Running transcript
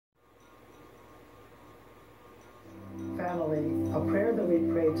family, a prayer that we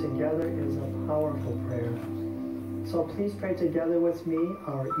pray together is a powerful prayer. So please pray together with me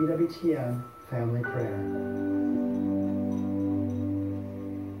our Ewtn family prayer.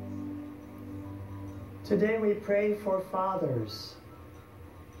 Today we pray for fathers.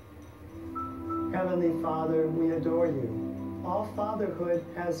 Heavenly Father, we adore you. All fatherhood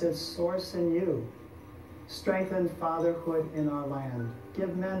has its source in you. Strengthen fatherhood in our land.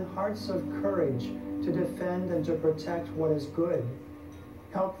 Give men hearts of courage to defend and to protect what is good.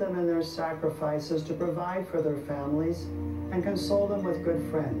 Help them in their sacrifices to provide for their families and console them with good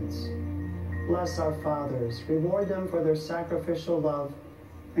friends. Bless our fathers, reward them for their sacrificial love,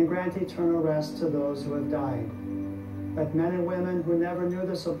 and grant eternal rest to those who have died. Let men and women who never knew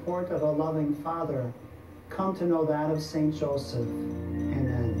the support of a loving father come to know that of Saint Joseph.